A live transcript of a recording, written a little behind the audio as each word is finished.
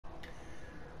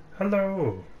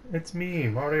Hello, it's me,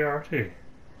 Moriarty.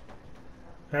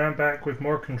 And I'm back with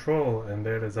more control, and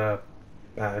there is a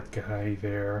bad guy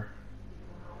there.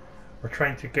 We're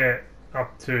trying to get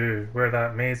up to where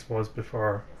that maze was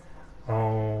before.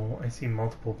 Oh, I see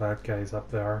multiple bad guys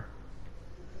up there.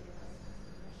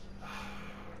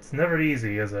 It's never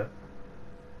easy, is it?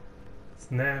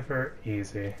 It's never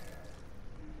easy.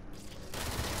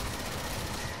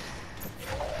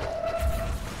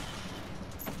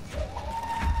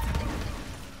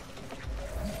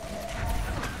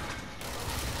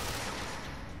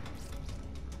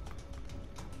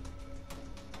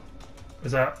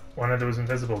 Is that one of those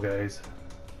invisible guys?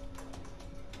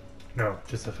 No,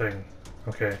 just a thing.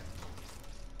 Okay.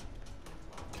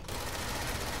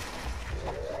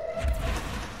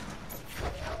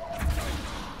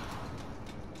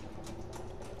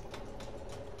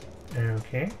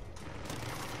 Okay.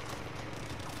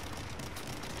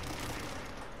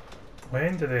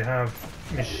 When do they have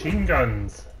machine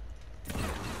guns?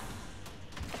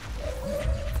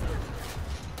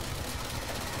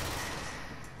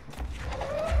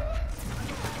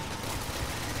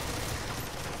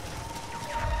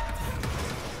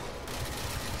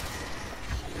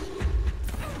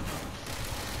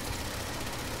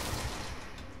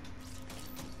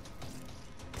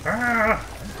 Ah!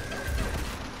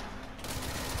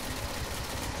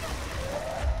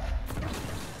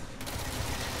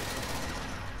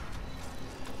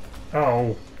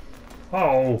 Oh.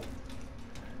 Oh.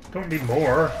 Don't need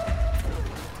more.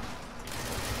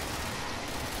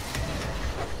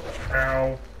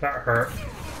 Ow. That hurt.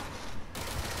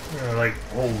 Like,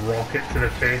 whole rocket to the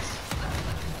face.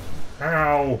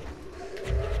 Ow.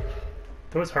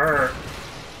 Those hurt.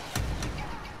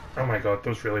 Oh my god,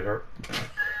 those really hurt.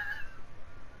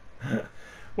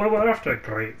 Well, we're off to a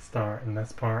great start in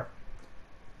this part.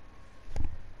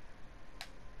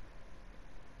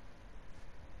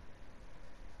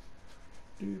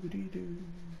 Doobity-doo,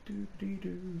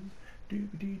 doobity-doo,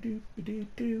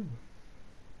 doobity-doobity-doo.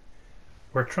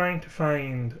 We're trying to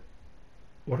find...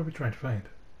 What are we trying to find?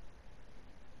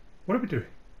 What are we doing?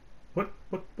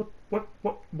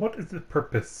 What is the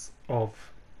purpose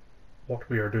of what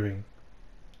we are doing?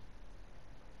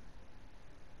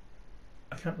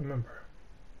 I can't remember.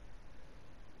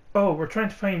 Oh, we're trying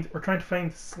to find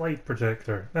the slide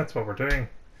projector. That's what we're doing.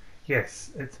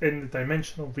 Yes, it's in the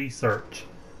dimensional research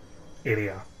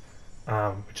area,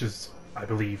 which is, I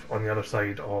believe, on the other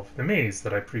side of the maze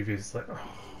that I previously... Oh,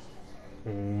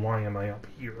 why am I up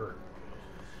here?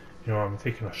 You know, I'm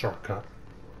taking a shortcut.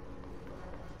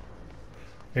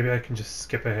 Maybe I can just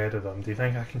skip ahead of them. Do you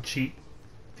think I can cheat?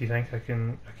 Do you think I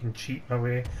can cheat my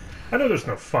way? I know there's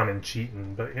no fun in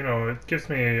cheating, but you know, it gives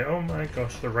me... Oh my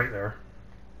gosh, they're right there.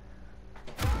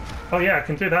 Oh yeah, I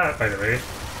can do that, by the way.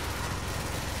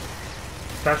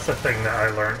 That's the thing that I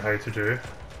learned how to do.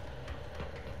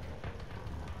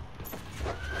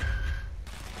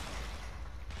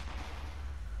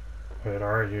 Where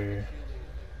are you?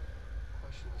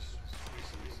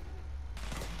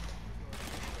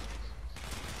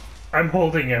 I'm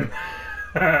holding him.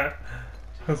 I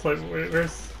was like,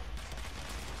 where's...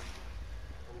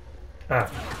 Ah.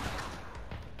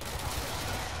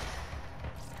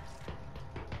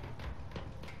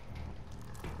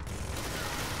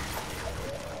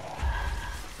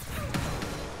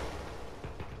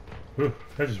 Ooh,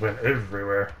 that just went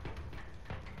everywhere.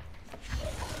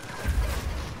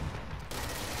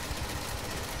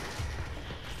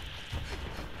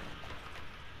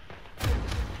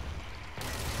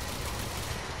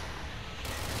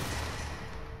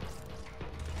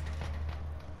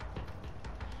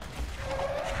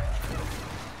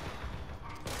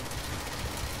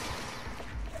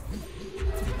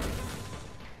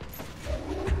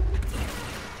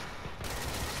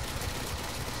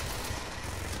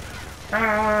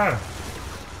 Ah!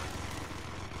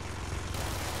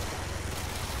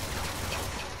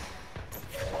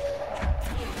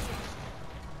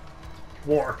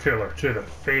 Water killer to the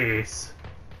face.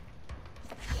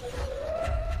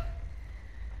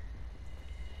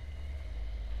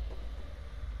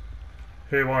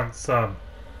 Who wants some?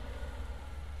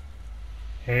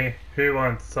 Hey, who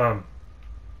wants some?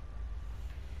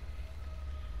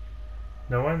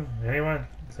 No one? Anyone?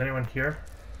 Is anyone here?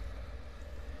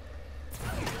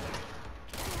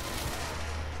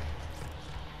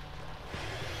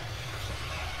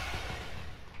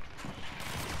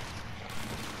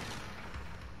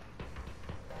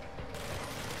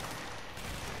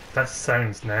 That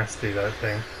sounds nasty, that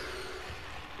thing.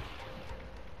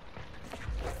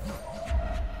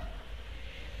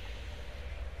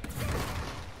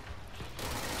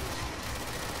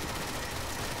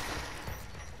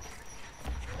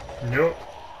 Nope.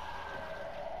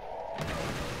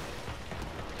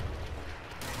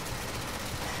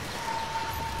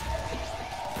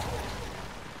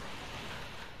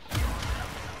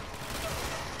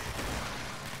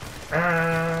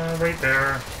 Ah, right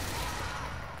there.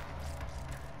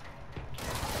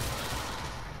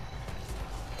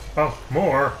 Oh,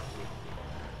 more.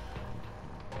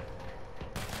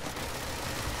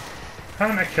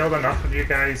 Haven't I killed enough of you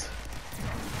guys?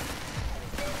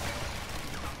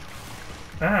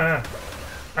 Ah!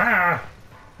 Ah!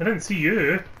 I didn't see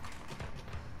you!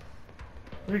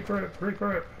 Regroup,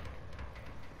 regroup.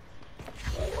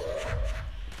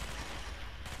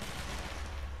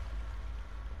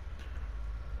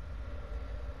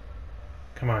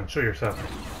 Come on, show yourself.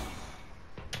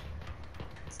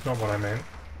 It's not what I meant.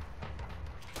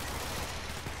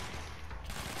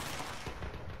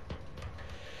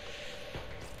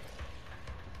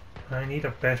 I need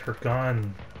a better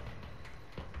gun.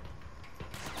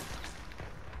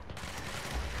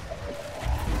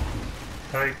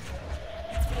 Right.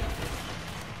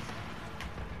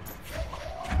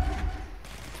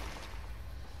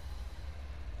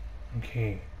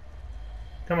 Okay.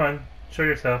 Come on, show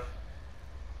yourself.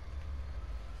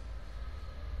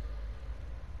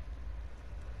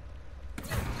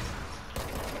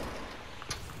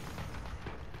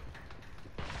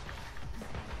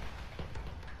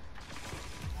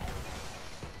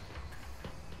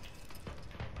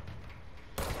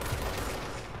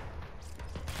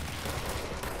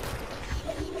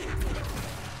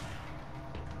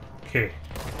 Okay.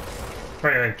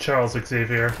 Right then, Charles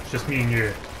Xavier. It's just me and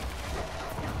you.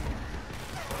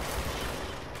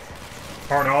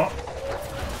 Or not.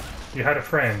 You had a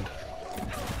friend.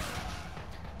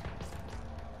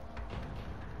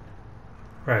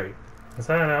 Right. Is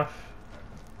that enough?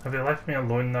 Have you left me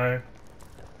alone now?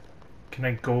 Can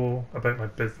I go about my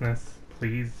business,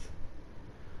 please?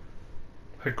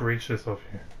 How gracious of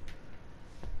you.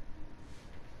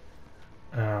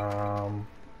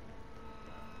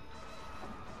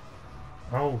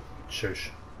 Oh, shush.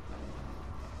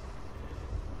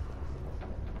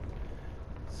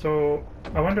 So,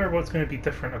 I wonder what's going to be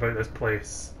different about this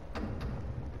place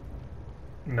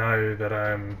now that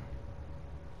I'm,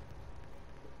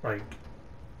 like,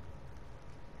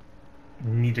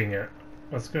 needing it.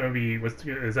 What's going to be,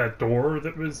 is that door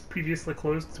that was previously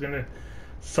closed going to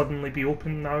suddenly be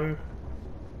open now?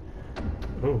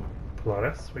 Oh,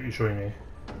 Polaris, what are you showing me?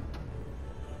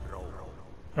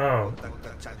 Oh,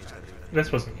 this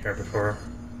wasn't here before.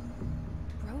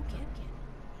 Broken?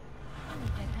 How many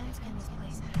pipelines can this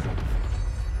place have?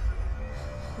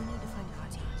 We need to find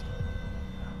Artie.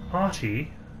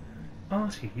 Artie?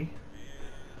 Artie?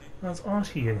 There's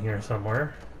Artie in here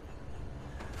somewhere.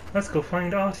 Let's go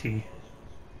find Artie.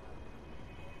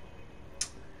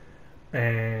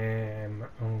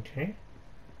 Okay.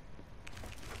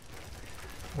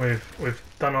 We've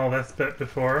done all this bit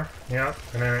before. Yep,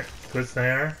 and then it goes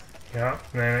there. Yep,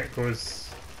 and then it goes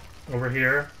over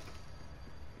here.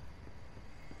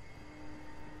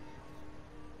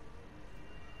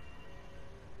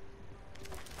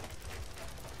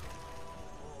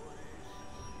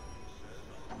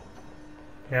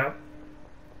 Yep.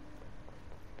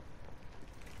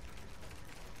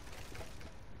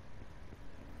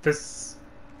 This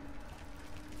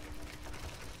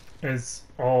is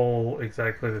all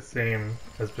exactly the same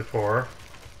as before.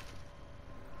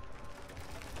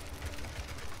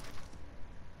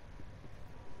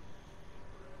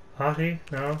 Hottie?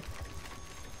 No?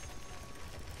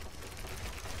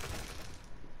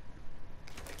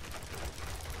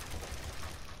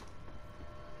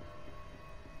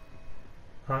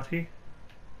 Hottie?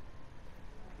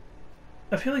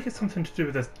 I feel like it's something to do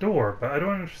with this door, but I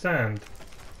don't understand.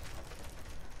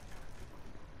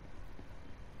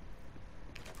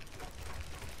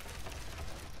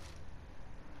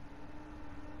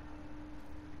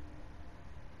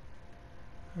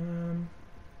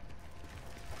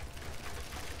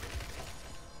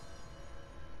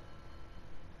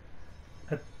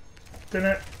 I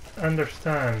didn't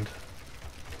understand.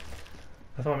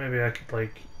 I thought maybe I could,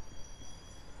 like,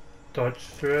 dodge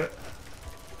through it.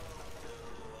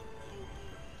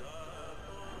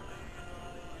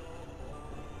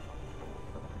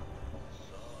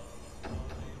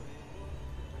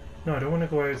 No, I don't want to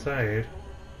go outside.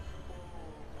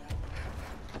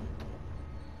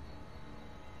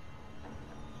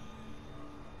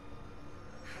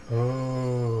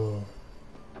 Oh.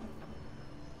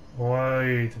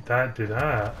 Why did that do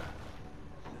that?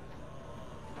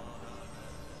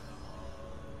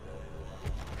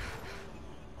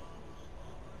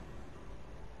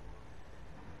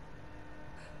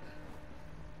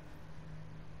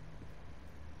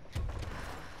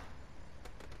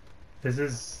 This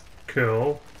is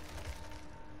cool.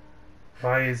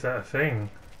 Why is that a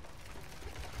thing?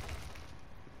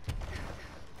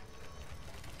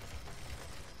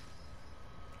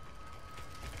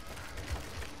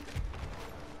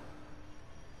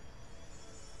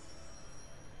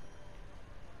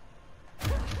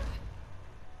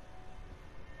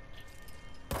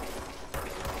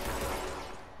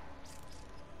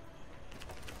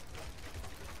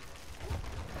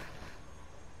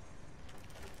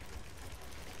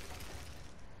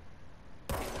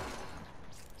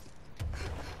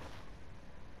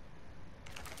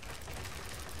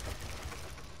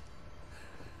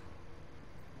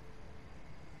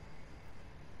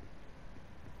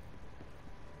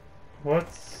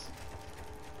 What's...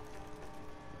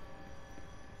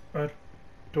 I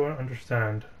don't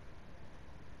understand.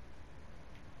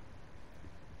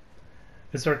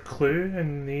 Is there a clue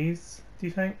in these, do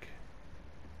you think?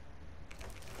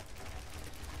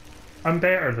 I'm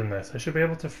better than this. I should be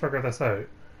able to figure this out.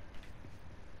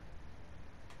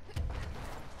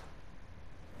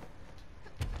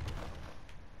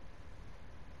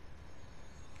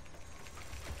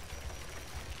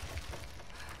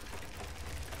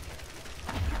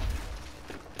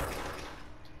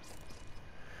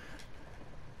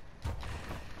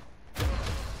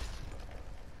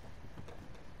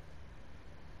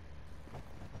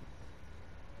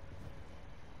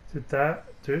 Did that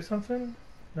do something?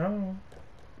 No.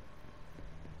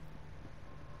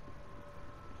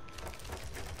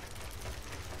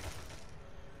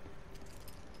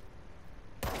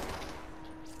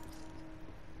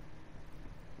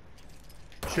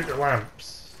 Shoot the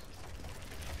lamps.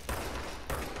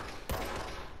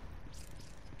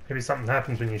 Maybe something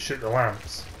happens when you shoot the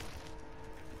lamps.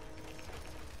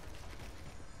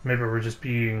 Maybe we're just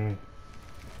being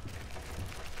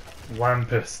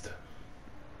lampist.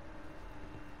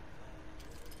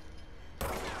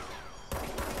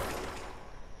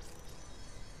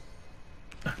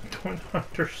 I don't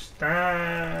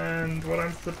understand what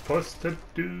I'm supposed to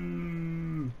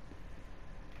do.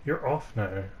 You're off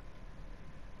now.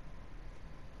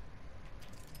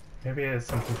 Maybe it has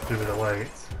something to do with the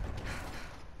lights.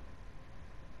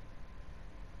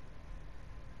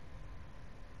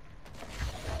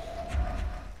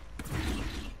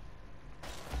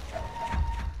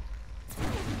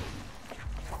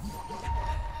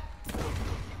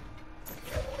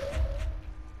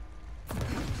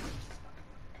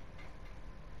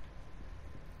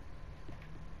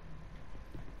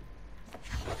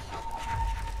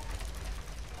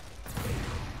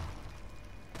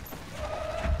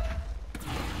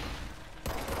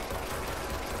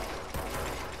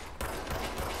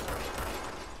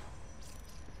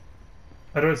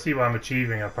 I don't see what I'm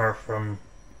achieving apart from...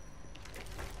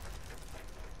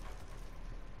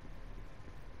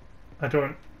 I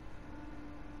don't...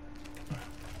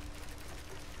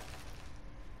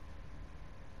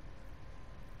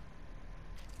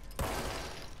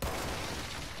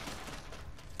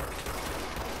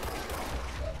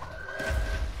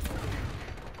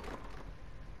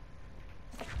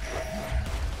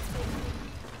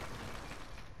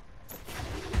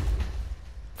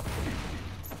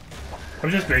 I'm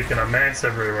just making a mess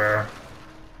everywhere.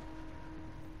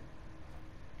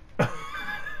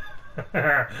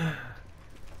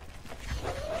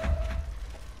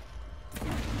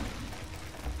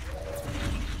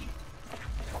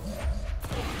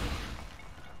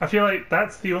 I feel like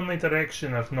that's the only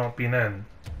direction I've not been in.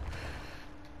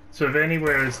 So if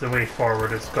anywhere is the way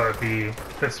forward, it's got to be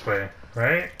this way,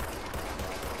 right?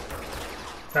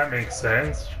 That makes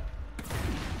sense.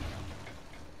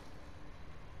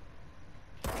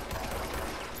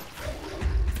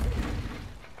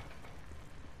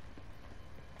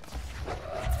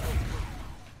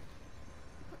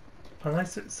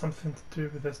 Unless it's something to do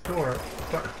with this door,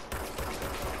 but...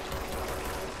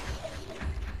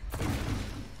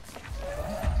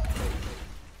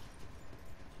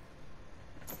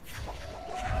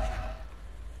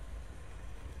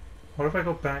 What if I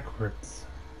go backwards?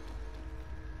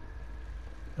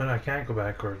 No, I can't go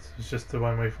backwards. It's just the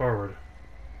one way forward.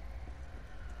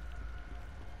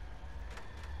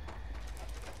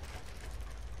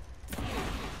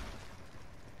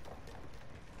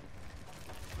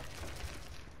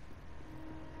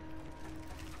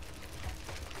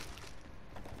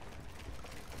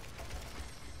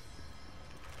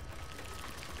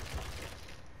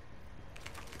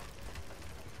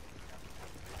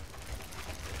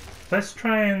 Let's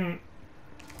try and...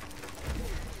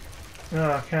 No,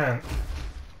 I can't.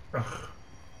 Ugh.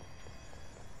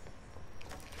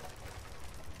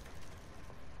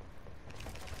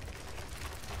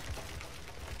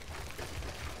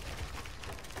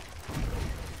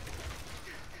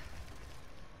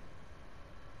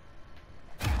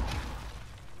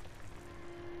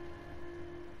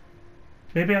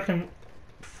 Maybe I can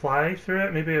fly through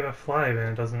it? Maybe if I fly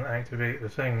then it doesn't activate the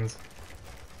things.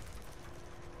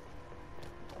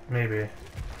 Maybe.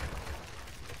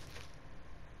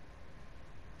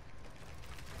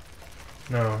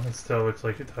 No, it still looks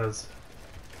like it does.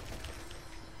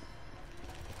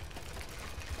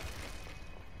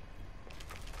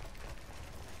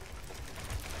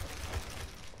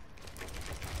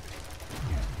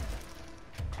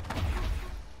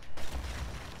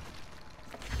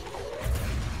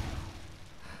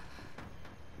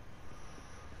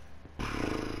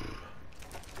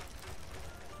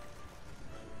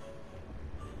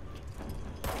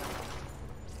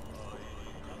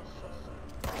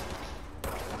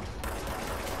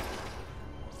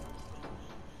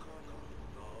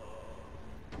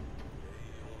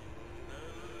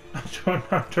 I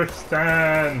don't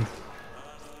understand.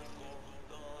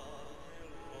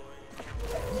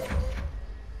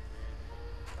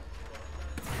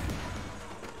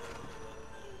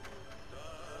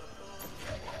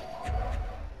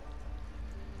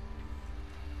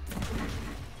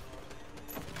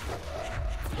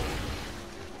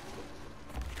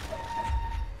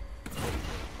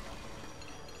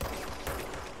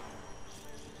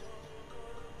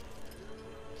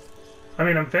 I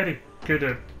mean, I'm very good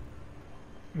at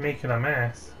making a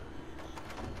mess.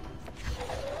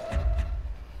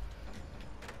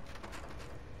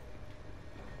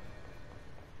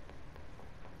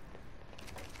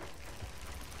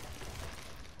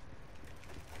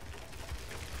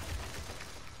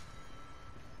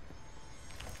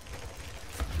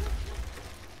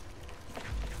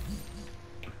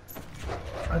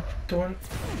 I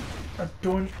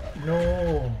don't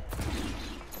know.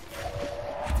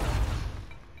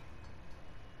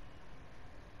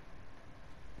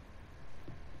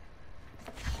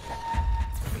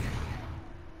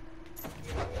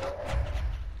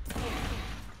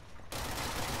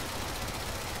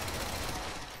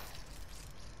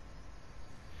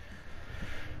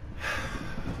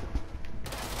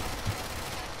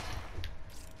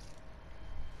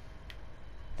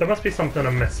 There must be something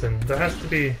I'm missing. There has to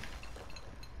be...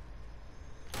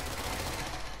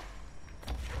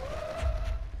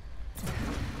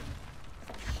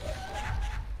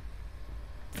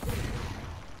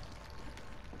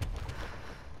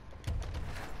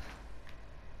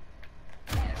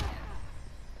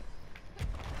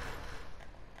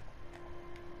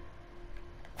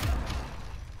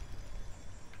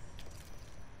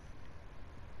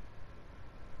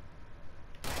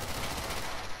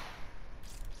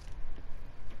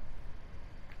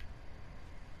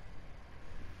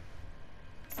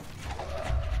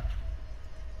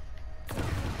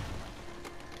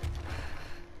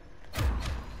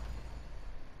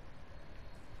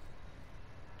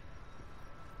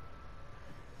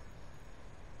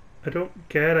 I don't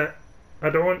get it. I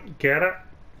don't get it.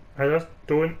 I just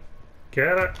don't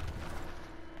get it.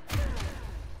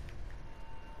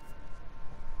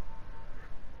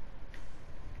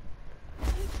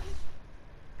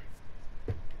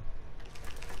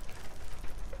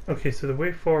 Okay, so the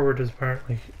way forward is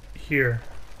apparently here.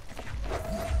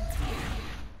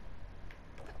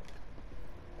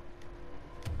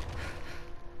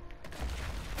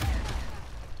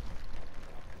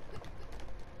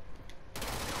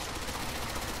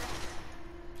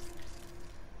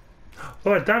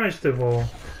 Oh, I damaged the wall.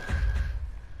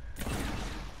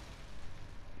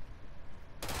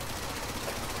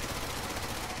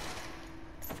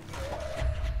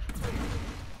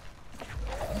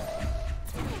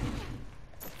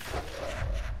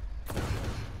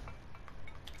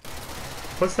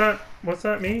 What's that? What's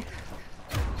that me?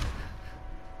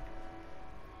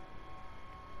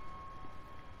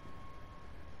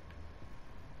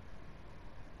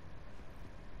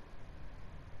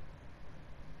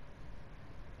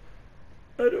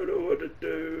 I don't know what to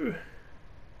do.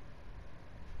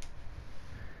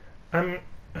 I don't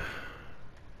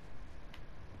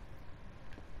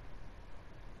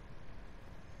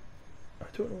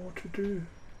know what to do.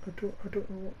 I don't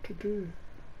know what to do.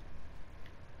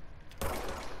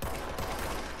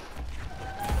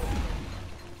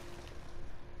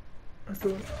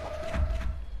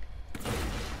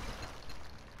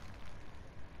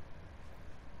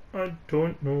 I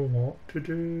don't know what to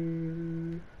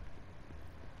do.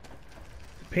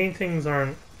 Paintings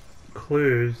aren't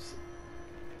clues,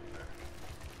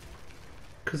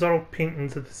 because all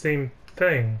paintings are the same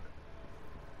thing.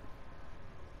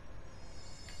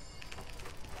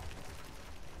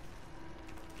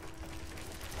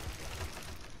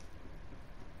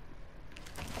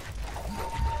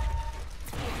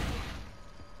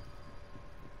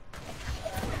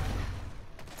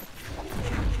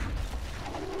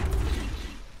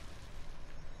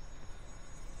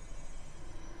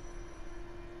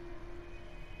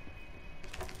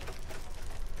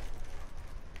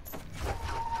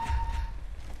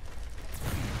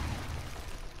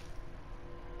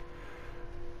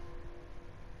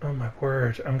 my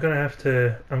word! I'm gonna have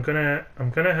to. I'm gonna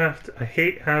have to. I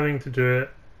hate having to do it,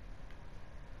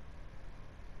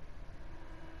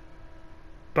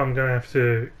 but I'm gonna have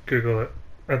to Google it.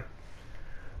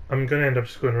 I'm gonna end up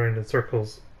just going around in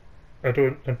circles. I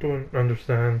don't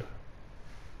understand.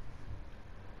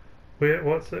 Wait,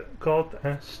 what's it called?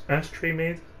 Ashtray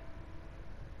maze?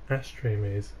 Ashtray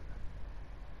maze.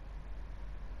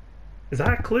 Is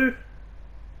that a clue?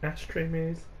 Ashtray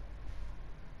maze?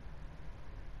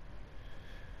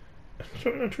 I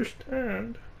don't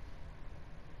understand.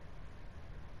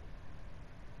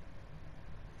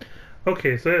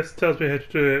 Okay, so this tells me how to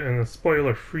do it in a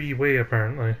spoiler-free way,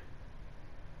 apparently.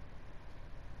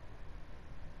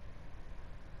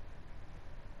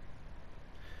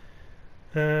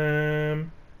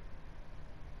 Um...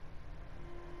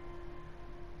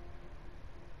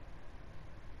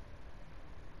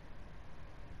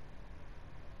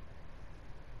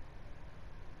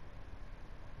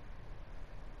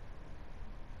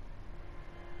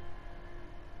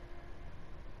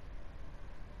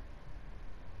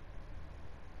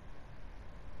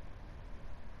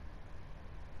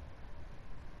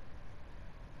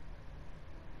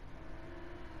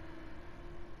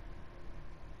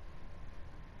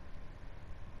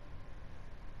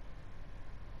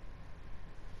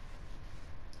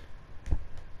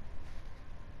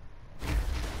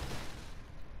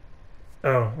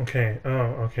 Oh, okay. Oh,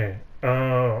 okay.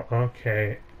 Oh,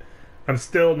 okay. I'm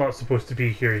still not supposed to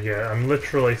be here yet. I'm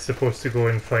literally supposed to go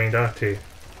and find Ati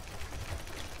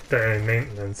down in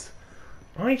maintenance.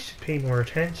 I should pay more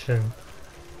attention.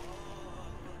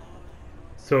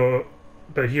 So,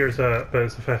 but it's a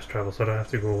fast travel, so I don't have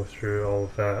to go through all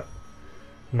of that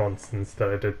nonsense that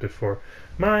I did before.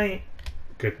 My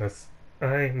goodness,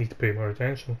 I need to pay more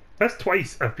attention. That's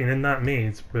twice I've been in that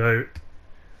maze without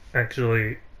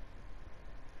actually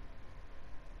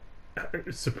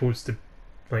supposed to,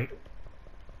 like,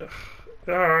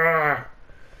 ah.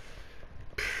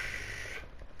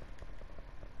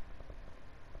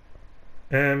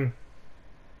 Where am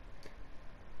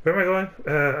I going?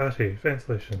 Ati,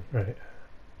 ventilation, right.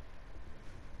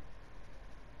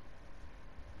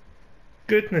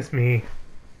 Goodness me.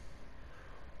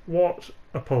 What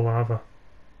a palaver.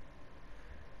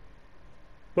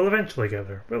 We'll eventually get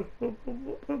there. We'll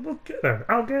get there.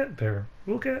 I'll get there.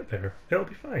 We'll get there. It'll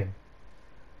be fine.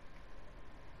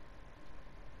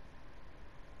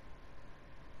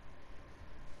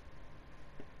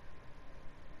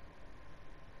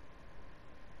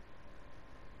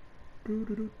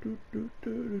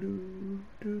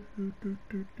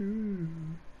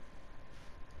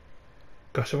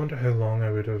 Gosh, I wonder how long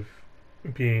I would have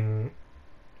been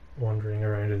wandering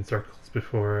around in circles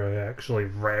before I actually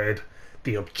read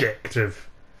the objective.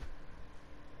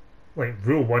 Like,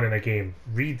 rule 1 in a game.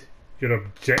 Read your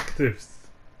objectives.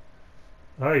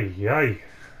 Aye, aye.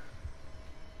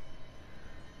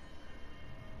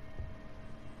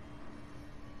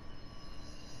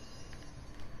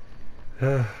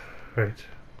 Right.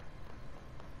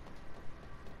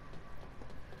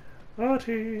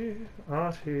 Ati,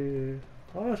 Ati,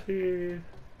 Ati.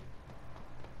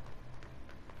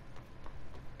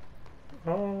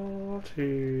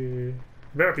 Artie.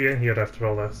 Better be in here after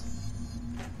all this.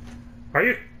 Are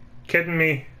you kidding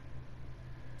me?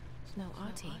 No,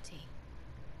 Artie.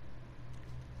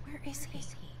 Where is he?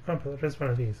 Oh, but there is one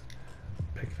of these.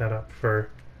 Pick that up for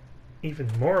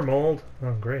even more mold.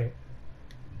 Oh, great.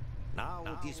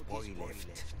 Now this boy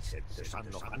left, said the son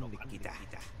of Nikita.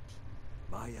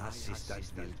 My assistant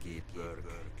will keep work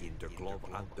in the club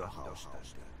and the house.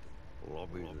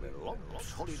 Lobby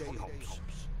lumps, holiday homes.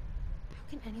 How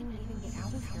can anyone even get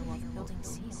out of here while the building's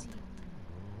sealed?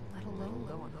 Let alone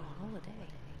go on a holiday.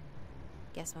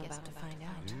 Guess I'm about to find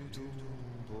out.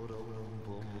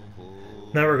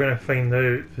 Now we're going to find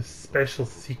out the special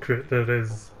secret that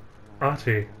is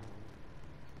Ati.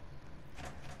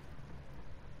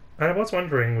 I was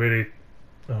wondering where he...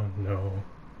 Oh no.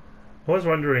 I was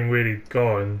wondering where he'd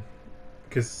gone.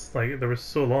 Because, like, there was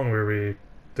so long where we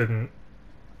didn't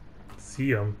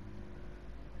see him.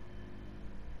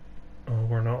 Oh,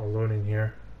 we're not alone in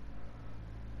here.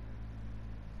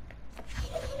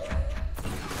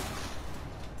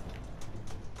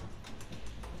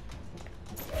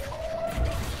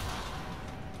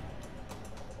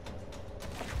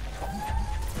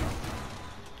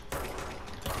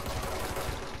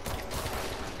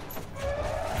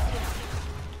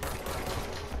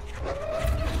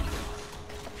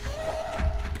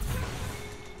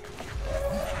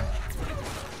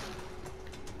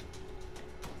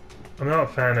 I'm not a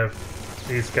fan of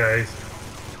these guys.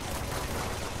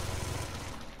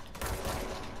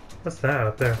 What's that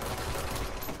up there?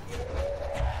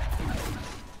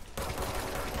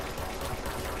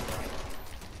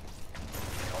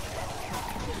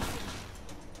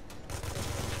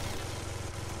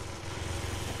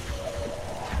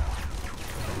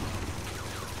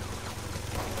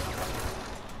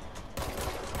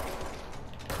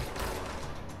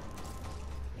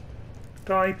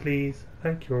 die, please.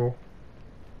 Thank you.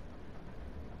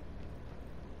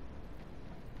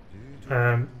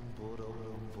 Yeah,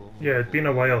 it'd been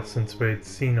a while since we'd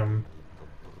seen him.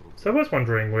 So I was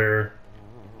wondering where,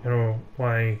 you know,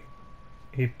 why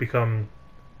he'd become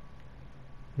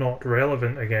not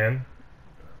relevant again.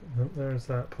 There's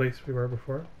that place we were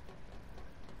before.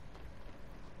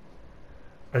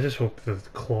 I just hope the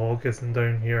clog isn't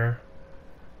down here.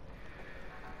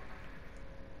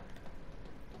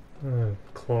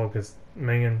 Clog is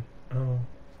minging. Oh.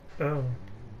 Oh.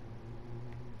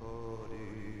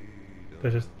 Did I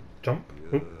just jump?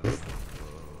 Oops.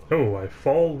 Oh, I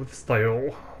fall with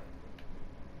style.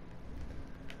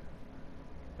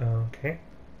 Okay.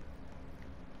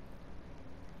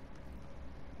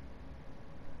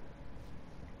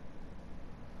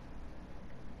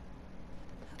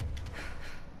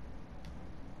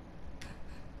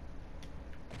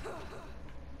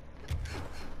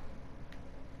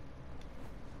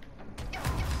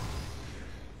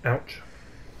 Ouch.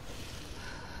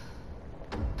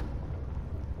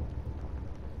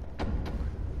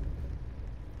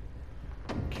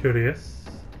 Curious.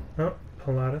 Oh,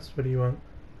 Polaris, what do you want?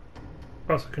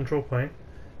 Oh, it's a control point.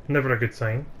 Never a good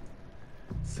sign.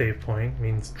 Save point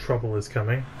means trouble is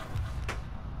coming.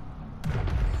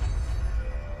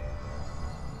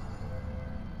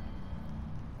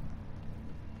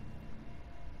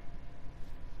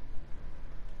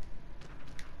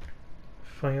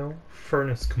 File,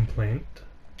 furnace complaint.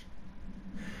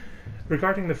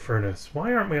 Regarding the furnace,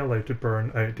 why aren't we allowed to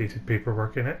burn outdated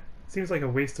paperwork in it? Seems like a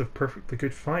waste of perfectly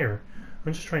good fire.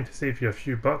 I'm just trying to save you a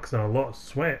few bucks and a lot of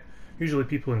sweat. Usually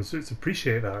people in suits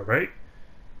appreciate that, right?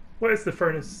 What is the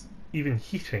furnace even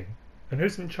heating? And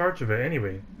who's in charge of it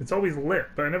anyway? It's always lit,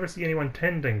 but I never see anyone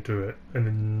tending to it, and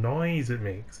the noise it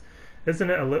makes. Isn't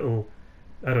it a little,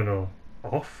 I don't know,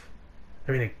 off?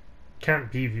 I mean, I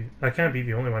can't be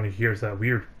the only one who hears that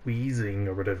weird wheezing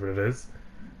or whatever it is.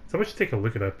 So I should take a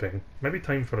look at that thing. Maybe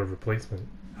time for a replacement.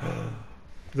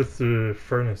 That's the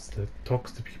furnace that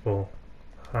talks to people.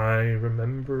 I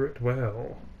remember it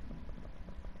well.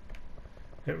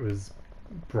 It was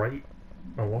bright.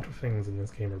 A lot of things in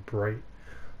this game are bright.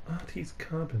 Artie's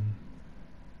cabin.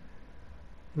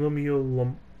 Romeo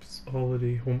lumps,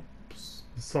 holiday humps.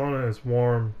 The sauna is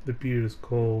warm, the beer is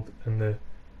cold, and the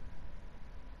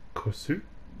kosu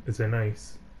is in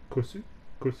ice. Kosu?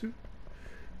 Kosu?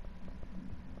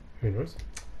 Who knows?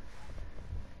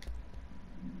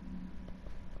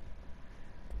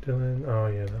 Dylan, oh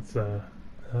yeah, that's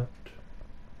that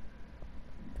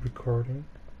recording.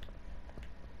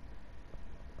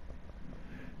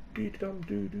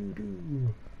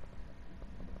 Dee-dum-doo-doo-doo.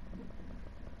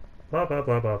 Blah blah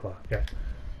blah blah blah. Yeah.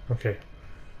 Okay.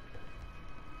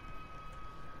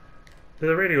 Do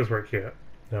the radios work yet?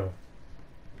 No.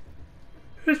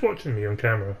 Who's watching me on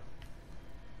camera?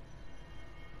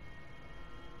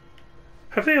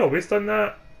 Have they always done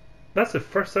that? That's the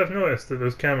first I've noticed that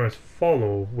those cameras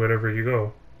follow wherever you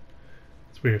go.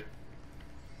 It's weird.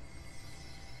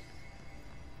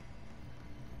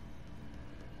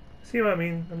 See what I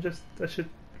mean? I should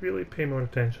really pay more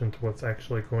attention to what's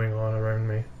actually going on around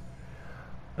me.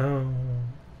 Oh,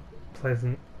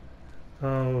 pleasant.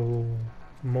 Oh,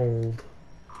 mold.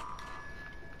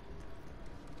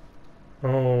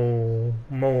 Oh,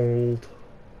 mold.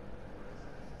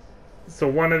 So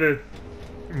one of the...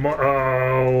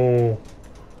 Oh.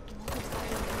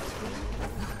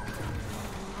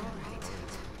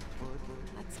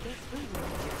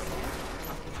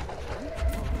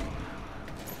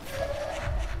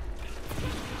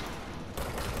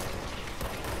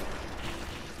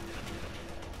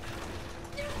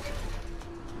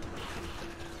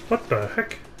 What the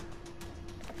heck?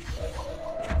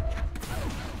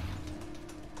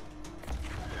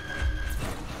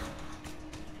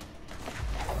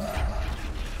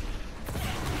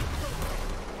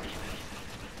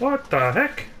 What the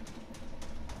heck?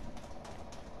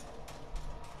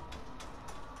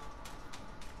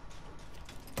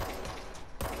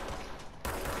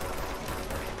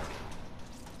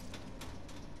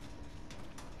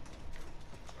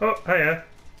 Oh, hiya.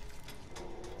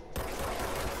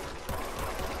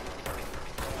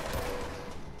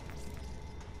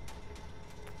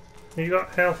 You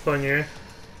got health on you.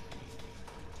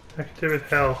 I could do with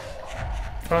health.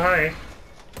 Oh, hi.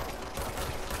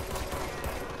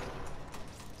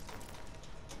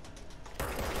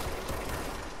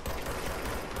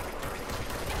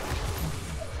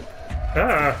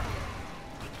 Ah!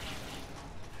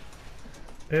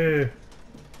 Ew.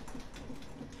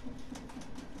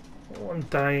 Oh, I'm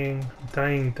dying. I'm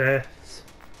dying deaths.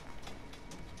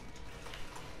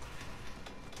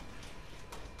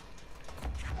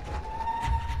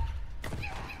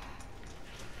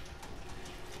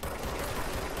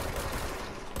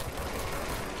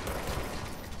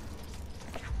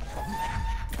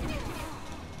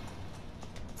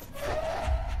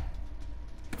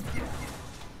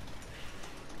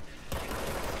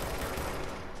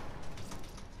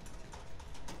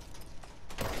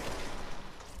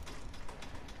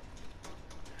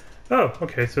 Oh,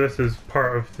 okay, so this is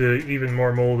part of the even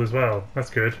more mold as well. That's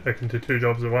good. I can do 2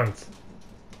 jobs at once.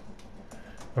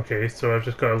 Okay, so I've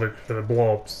just got to look for the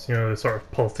blobs, you know, the sort of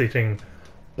pulsating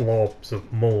blobs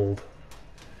of mold.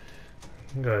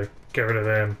 Gotta get rid of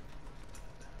them.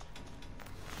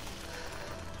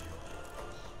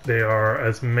 They are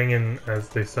as minging as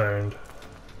they sound.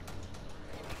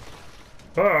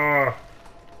 Ah!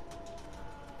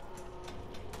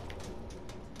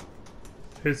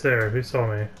 Who's there? Who saw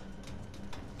me?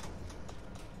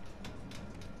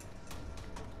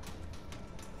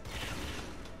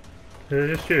 Is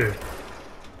it just you?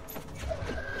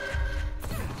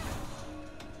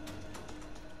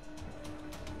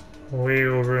 Way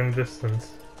over in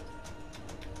distance.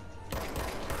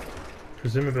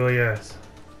 Presumably, yes.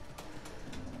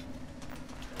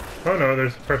 Oh no,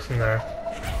 there's a person there.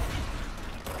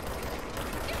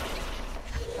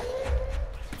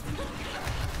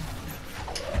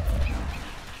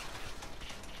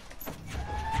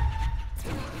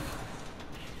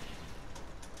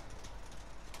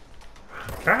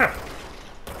 Ah!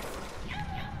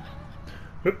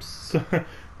 Oops.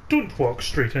 Don't walk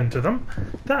straight into them.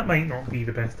 That might not be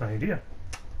the best idea.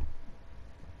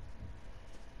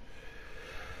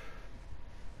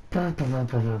 I'm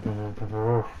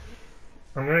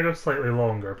gonna go slightly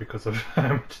longer because of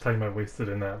how much time I wasted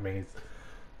in that maze.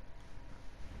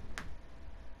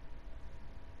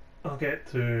 I'll get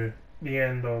to the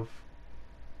end of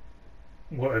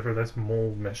whatever this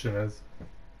mold mission is.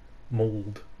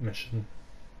 Mold mission.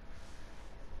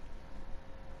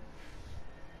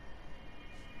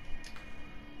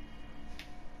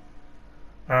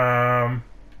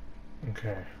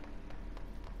 Okay.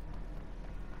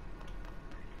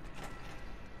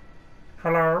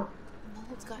 Hello?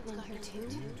 Mold's gotten in here too.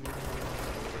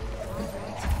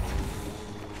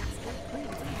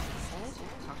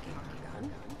 Talking on her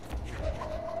gun.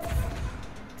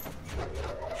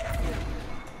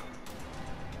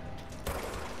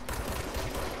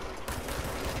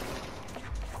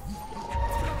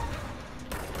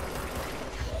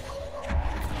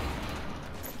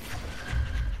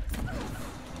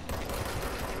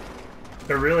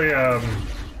 They're really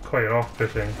quite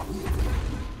off-putting.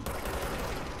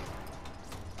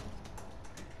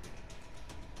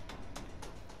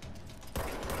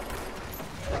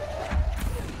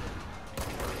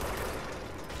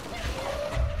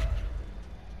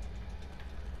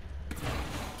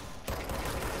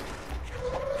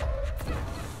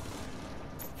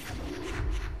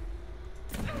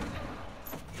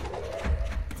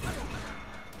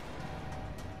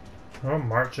 I'm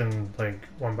marching like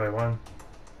one by one.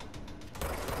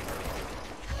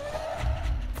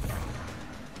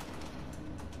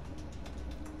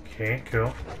 Okay,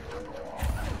 cool.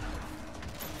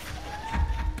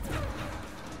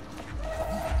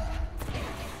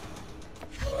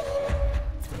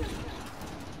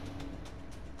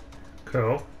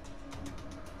 Cool.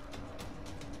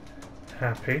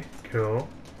 Happy. Cool.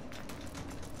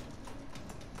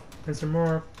 Is there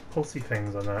more pulsy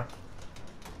things on that?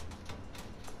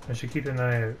 I should keep an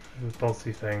eye out for the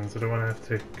pulsy things. I don't want to have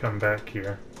to come back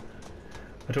here.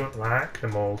 I don't lack the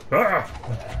mold. Ah!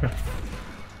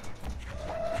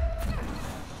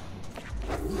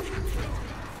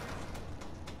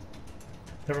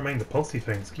 Never mind the pulsy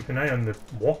things. Keep an eye on the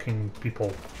walking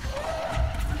people.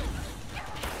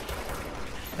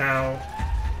 Ow.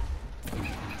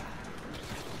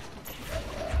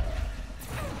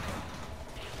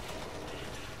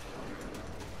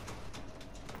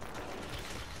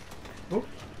 Oh.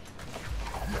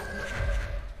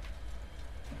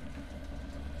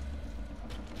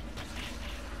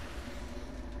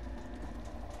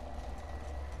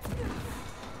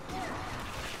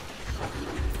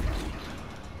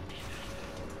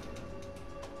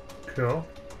 Cool.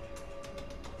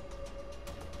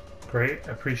 Great,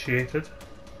 appreciated.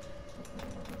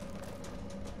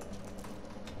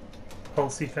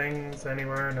 Pulsy things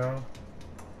anywhere? No.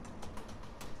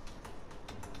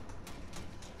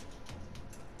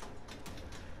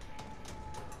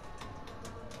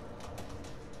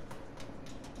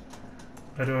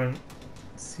 I don't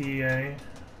see any.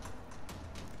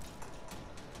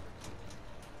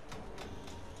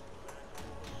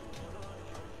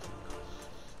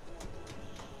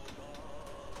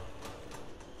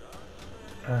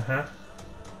 Uh-huh.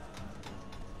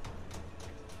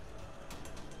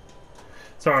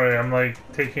 Sorry, I'm like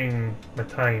taking my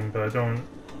time, but I don't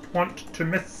want to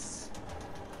miss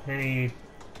any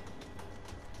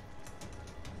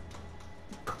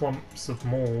clumps of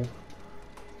mold.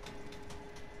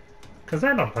 Because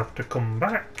then I'll have to come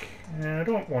back, and I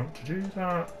don't want to do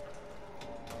that.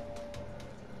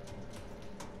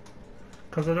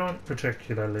 Because I don't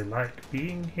particularly like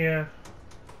being here.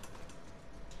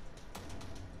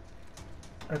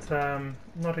 It's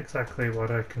not exactly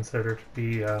what I consider to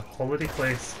be a holiday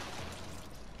place.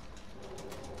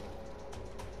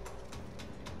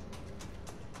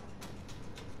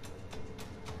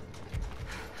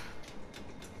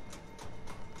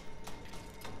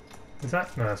 Is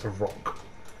that? No, that's a rock.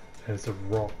 It's a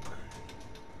rock.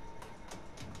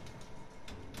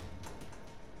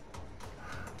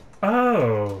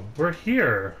 Oh, we're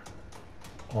here.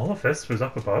 All of this was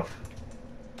up above.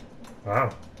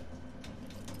 Wow.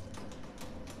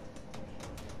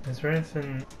 Is there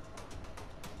anything?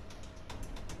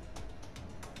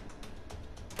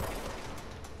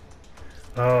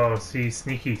 Oh, see,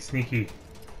 sneaky, sneaky.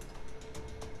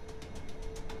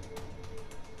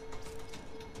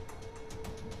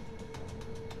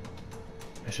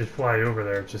 I should fly over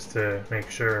there just to make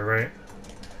sure, right?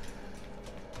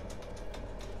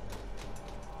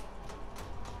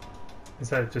 Is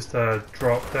that just a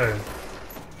drop down?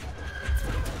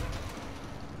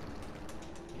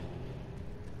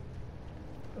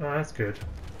 Oh, that's good.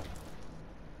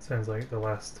 Sounds like the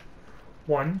last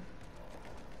one.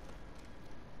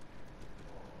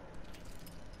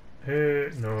 Who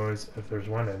knows if there's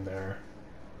one in there?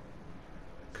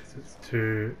 Because it's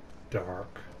too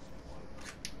dark.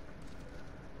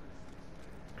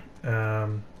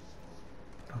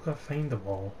 I've got to find them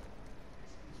all.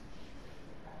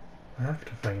 I have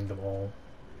to find them all.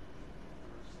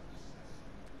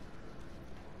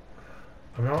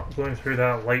 I'm not going through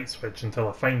that light switch until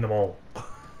I find them all. Is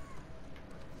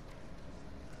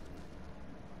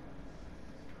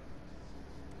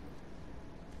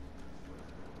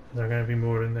there going to be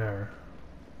more in there?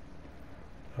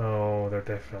 Oh, there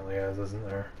definitely is, isn't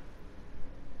there?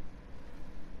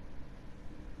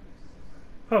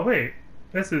 Oh wait,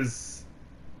 this is...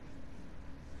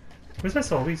 Was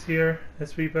this always here,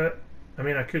 this wee bit? I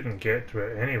mean, I couldn't get to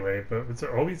it anyway, but was it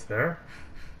always there?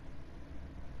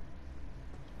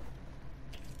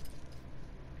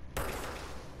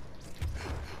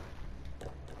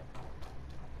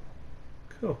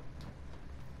 Cool.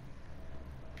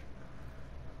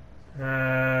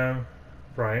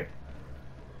 Right.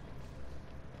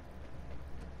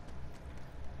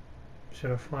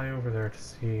 Should I fly over there to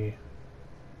see...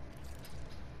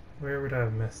 Where would I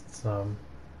have missed some?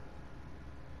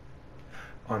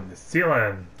 On the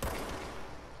ceiling!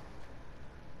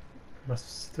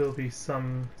 Must still be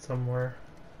some somewhere.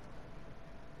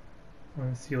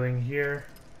 On the ceiling here.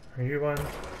 Are you one?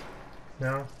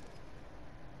 No?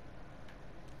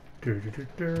 Do.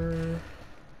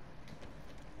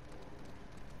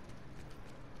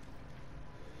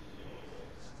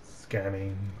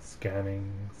 Scanning, scan.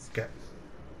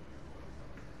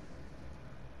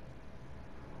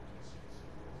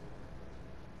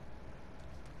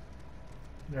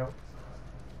 Nope.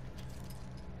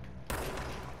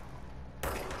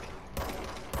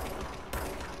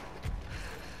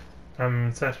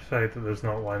 I'm satisfied that there's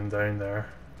not one down there.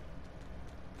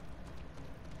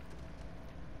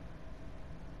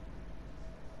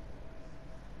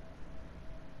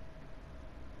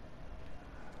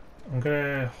 I'm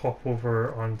gonna hop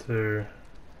over onto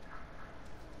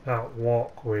that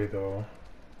walkway though.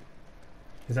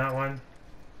 Is that one?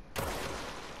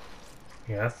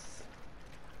 Yes.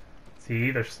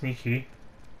 See, they're sneaky.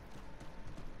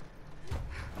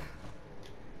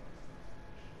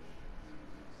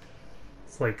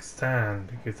 It's like sand,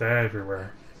 it gets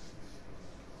everywhere.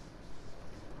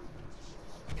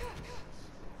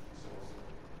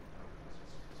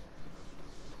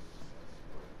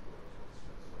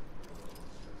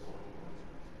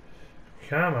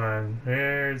 Come on,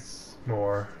 there's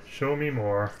more. Show me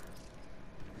more.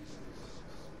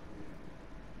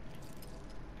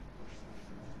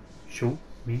 Show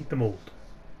me the mold.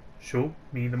 Show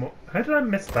me the mold. How did I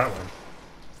miss that one?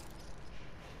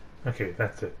 Okay,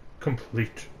 that's it.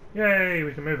 Complete. Yay,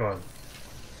 we can move on.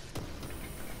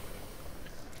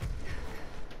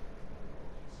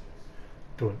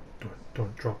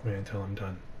 Don't drop me until I'm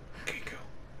done. Okay, cool.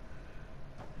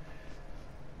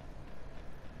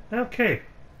 Okay,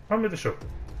 on with the show.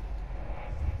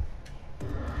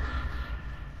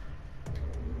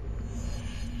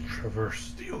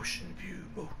 Traverse the Ocean View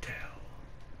Motel.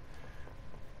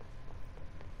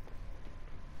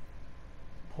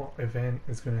 What event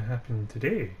is going to happen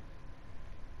today?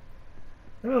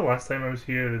 Remember the last time I was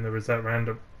here and there was that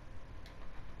random...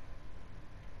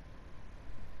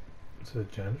 So the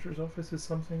janitor's office is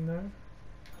something now?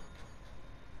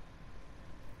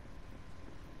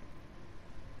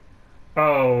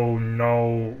 Oh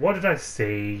no, what did I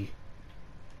say?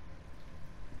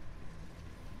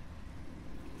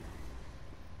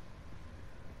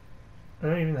 I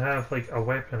don't even have like a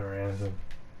weapon or anything.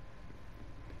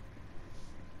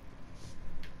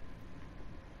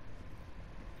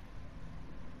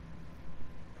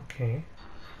 Okay.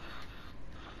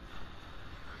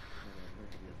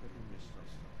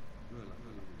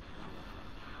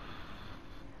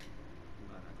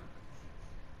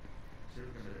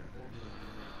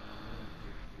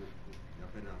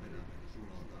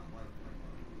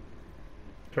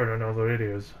 Turn on all the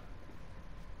radios.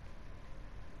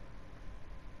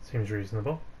 Seems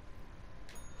reasonable.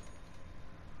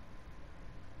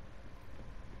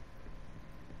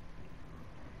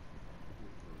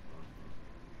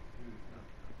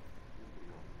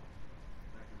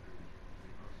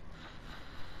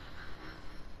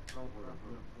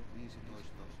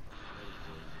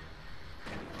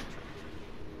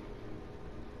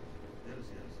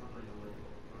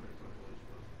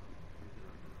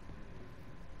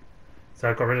 So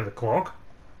I got rid of the clock?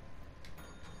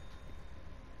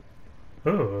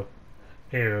 Oh.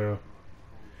 Ew.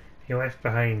 He left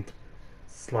behind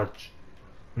sludge.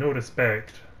 No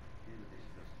respect.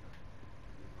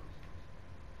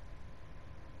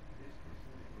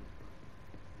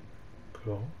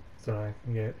 Cool. So I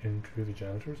can get into the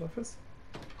janitor's office.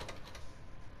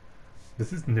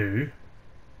 This is new.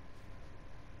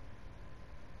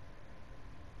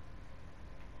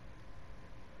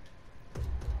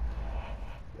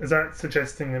 Is that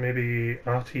suggesting that maybe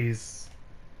Artie's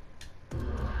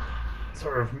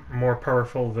sort of more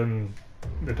powerful than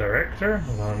the director?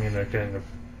 Well, I mean, again, I've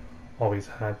always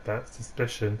had that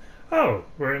suspicion. Oh,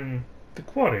 we're in the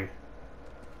quarry.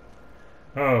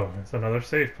 Oh, it's another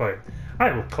save point.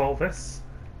 I will call this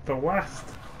the last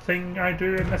thing I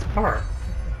do in this part.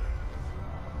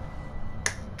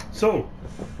 So,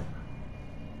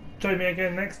 join me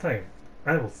again next time.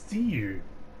 I will see you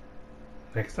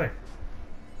next time.